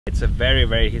It's a very,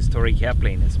 very historic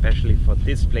airplane, especially for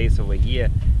this place over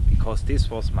here, because this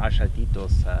was Marshal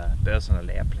Tito's personal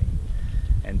airplane.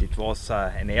 And it was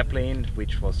an airplane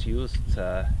which was used,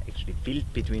 actually built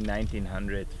between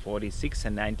 1946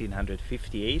 and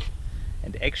 1958.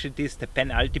 And actually this is the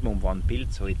penultimum one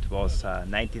built, so it was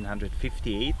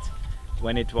 1958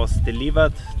 when it was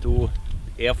delivered to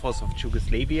Air Force of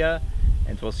Yugoslavia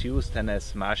and was used then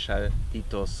as Marshal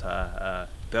Tito's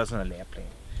personal airplane.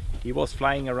 He was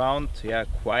flying around, yeah,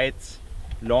 quite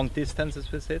long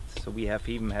distances with it. So we have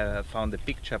even found a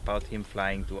picture about him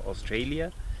flying to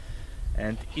Australia.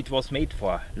 And it was made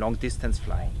for long distance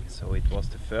flying. So it was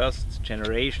the first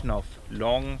generation of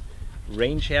long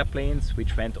range airplanes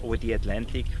which went over the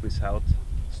Atlantic without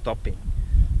stopping.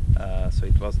 So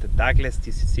it was the Douglas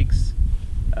DC-6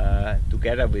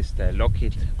 together with the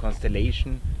Lockheed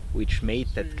Constellation, which made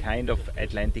that kind of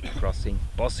Atlantic crossing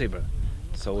possible.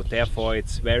 So therefore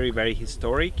it's very, very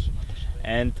historic,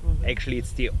 and actually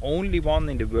it's the only one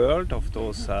in the world of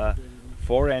those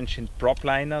four-engine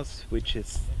propliners which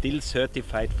is still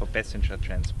certified for passenger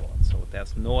transport. So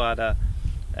there's no other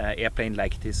airplane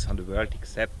like this on the world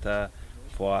except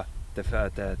for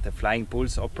the Fyling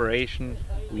Bull's operation.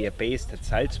 We are based at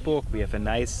Salzburg. We have a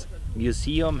nice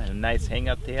museum and a nice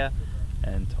hangar there,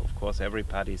 and of course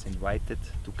everybody is invited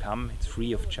to come. It's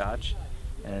free of charge,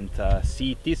 and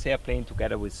see this airplane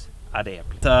together with other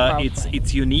airplanes.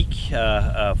 It's unique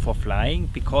for flying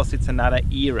because it's another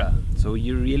era, so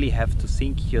you really have to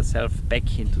think yourself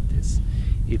back into this.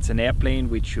 It's an airplane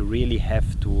which you really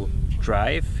have to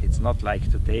drive. It's not like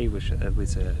today with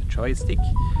a joystick,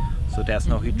 so there's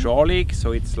no hydraulic,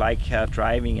 so it's like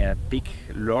driving a big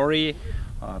lorry,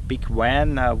 a big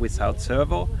van without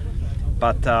servo.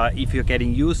 But if you're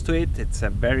getting used to it, it's a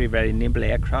very, very nimble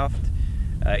aircraft.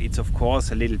 It's of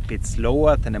course a little bit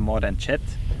slower than a modern jet,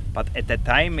 but at that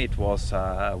time it was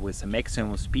with a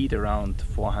maximum speed around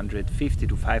 450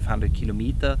 to 500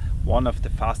 kilometers, one of the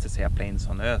fastest airplanes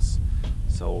on Earth.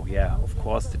 So yeah, of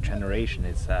course the generation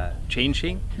is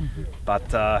changing, but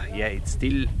yeah, it's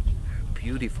still a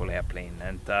beautiful airplane.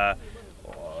 And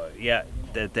yeah,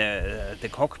 the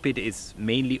cockpit is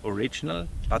mainly original,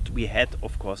 but we had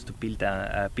of course to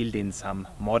build in some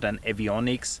modern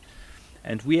avionics,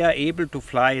 and we are able to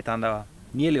fly it under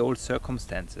nearly all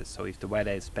circumstances. So if the weather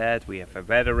is bad, we have a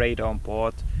weather radar on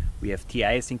board, we have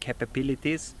de-icing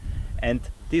capabilities, and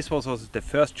this was also the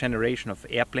first generation of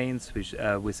airplanes with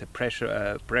a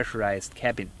pressurized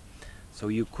cabin. So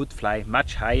you could fly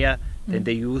much higher than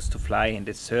they used to fly in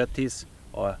the 30s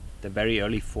or the very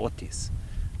early 40s.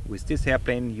 With this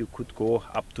airplane you could go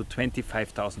up to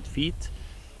 25,000 feet.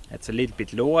 It's a little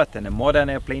bit lower than a modern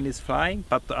airplane is flying,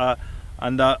 but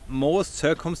under most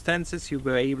circumstances you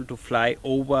were able to fly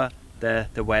over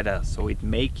the weather. So it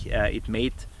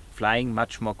made flying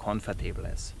much more comfortable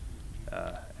as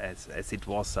it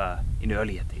was in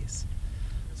earlier days.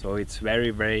 So it's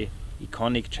very, very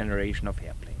iconic generation of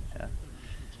airplane.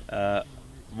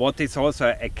 What is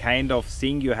also a kind of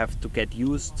thing you have to get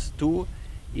used to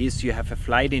is you have a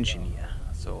flight engineer.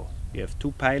 So you have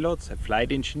two pilots, a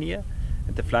flight engineer,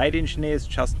 and the flight engineer is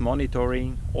just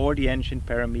monitoring all the engine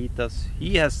parameters.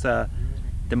 He has the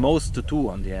most to do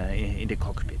on in the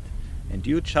cockpit, and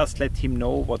you just let him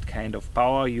know what kind of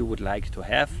power you would like to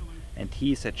have, and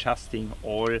he's adjusting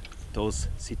all those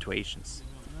situations.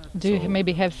 Do you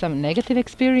maybe have some negative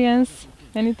experience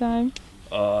anytime?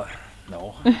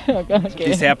 No. Okay.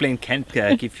 This airplane can't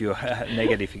give you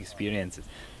negative experiences.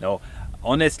 No,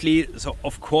 honestly, so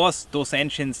of course those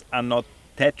engines are not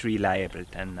that reliable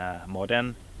than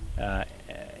modern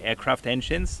aircraft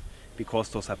engines, because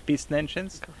those are piston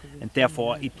engines, and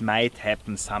therefore it might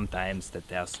happen sometimes that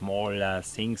there are small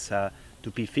things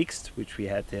to be fixed, which we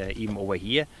had even over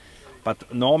here.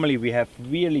 But normally we have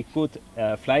really good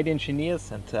flight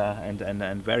engineers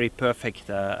and very perfect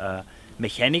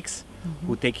mechanics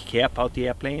who take care about the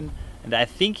airplane, and I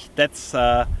think that's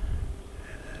the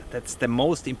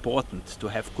most important, to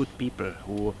have good people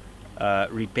who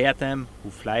repair them, who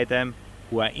fly them,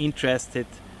 who are interested,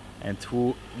 and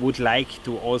who would like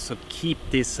to also keep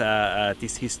this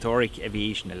this historic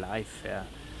aviation alive.